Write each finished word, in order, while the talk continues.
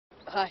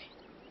Hi.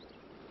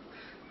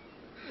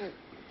 Did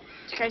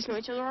you guys know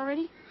each other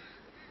already?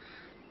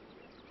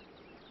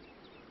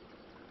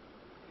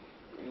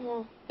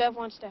 Well, Bev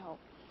wants to help.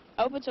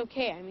 I hope it's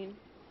okay. I mean,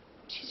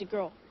 she's a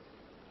girl.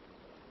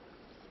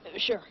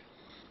 Sure.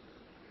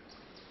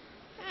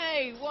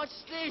 Hey,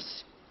 what's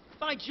this?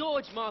 By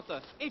George,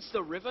 Martha, it's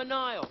the River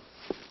Nile.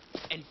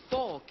 And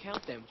 4,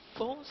 count them,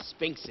 4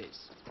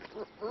 sphinxes.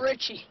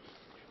 Richie.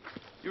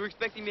 You were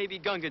expecting maybe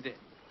Gunga did.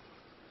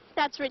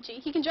 That's Richie.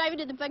 He can drive you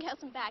to the bug house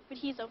and back, but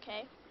he's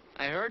okay.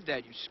 I heard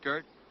that, you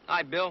skirt.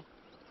 Hi, Bill.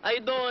 How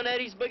you doing,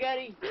 Eddie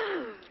Spaghetti?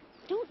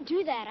 Don't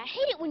do that. I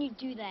hate it when you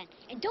do that.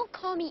 And don't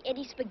call me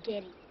Eddie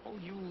Spaghetti. Oh,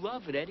 you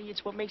love it, Eddie.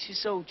 It's what makes you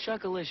so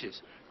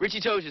chuckalicious. Richie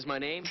Toes is my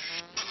name.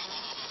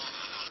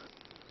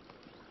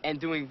 And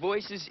doing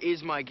voices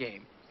is my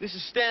game. This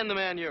is Stan the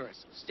Man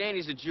Urus.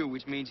 Stanny's a Jew,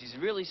 which means he's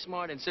really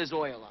smart and says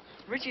oi a lot.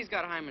 Richie's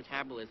got a high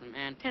metabolism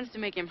and tends to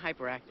make him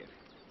hyperactive.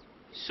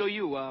 So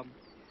you,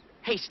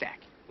 haystack.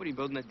 What, are you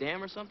building a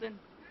dam or something?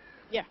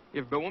 Yeah.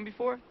 You ever built one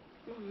before?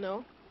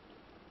 No.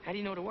 How do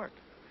you know it'll work?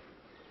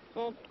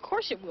 Well, of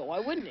course it will. Why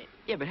wouldn't it?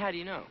 Yeah, but how do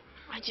you know?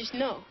 I just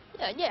know.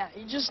 Yeah,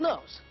 he just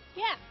knows.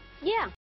 Yeah. Yeah.